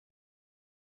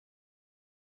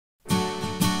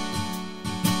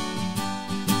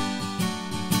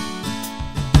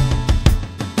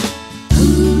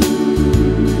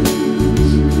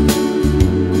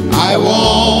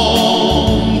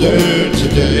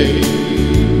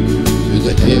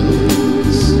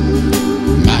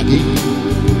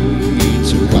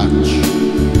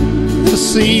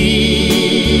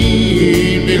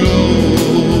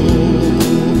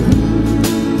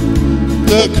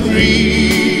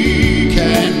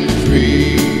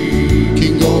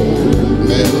creaking old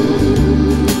mill,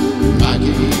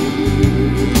 Maggie,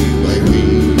 where we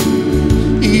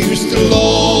used to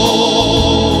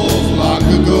love long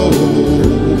ago.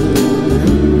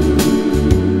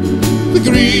 The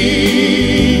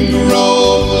green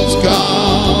rose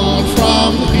gone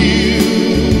from the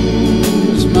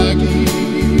hills, Maggie,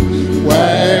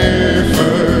 where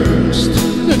first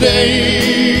the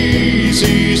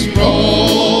daisy sprung.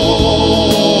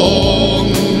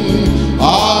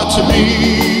 Ah, to me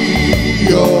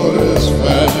you're as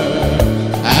fair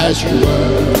as you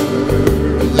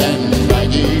were then,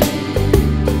 Maggie,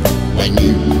 when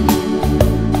you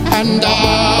and I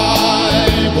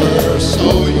were so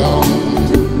young.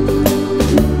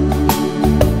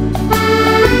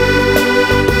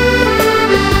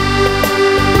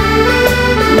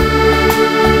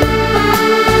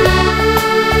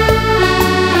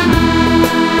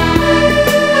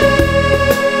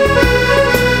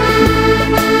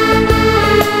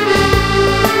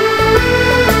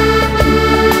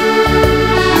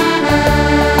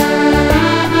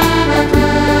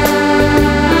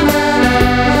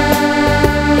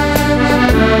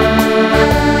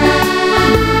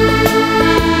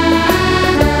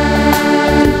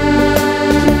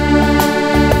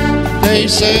 They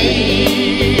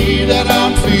say that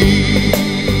I'm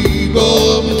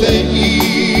feeble with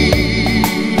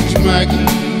age, Maggie.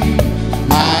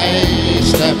 My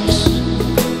steps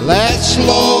less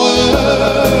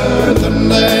slower than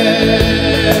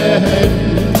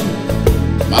then.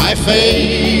 My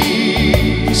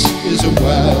face is a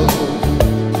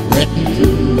well-written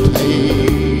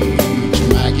page,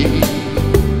 Maggie,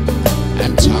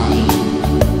 and time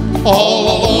all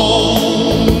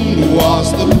alone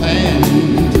was the pen.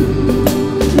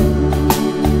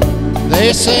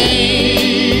 They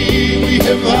say we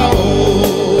have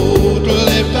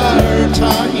outlived our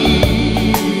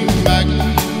time,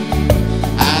 Maggie,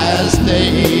 as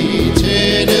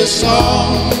dated as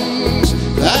songs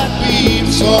that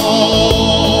we've sung.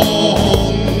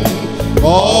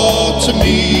 Oh, to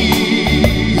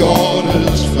me you're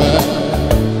as fair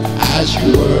as you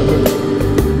were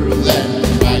then,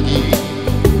 Maggie,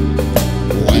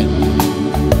 when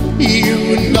you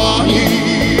and I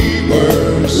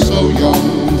were so young.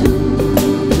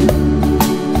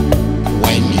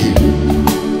 When you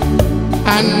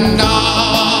and I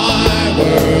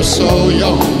were so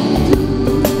young.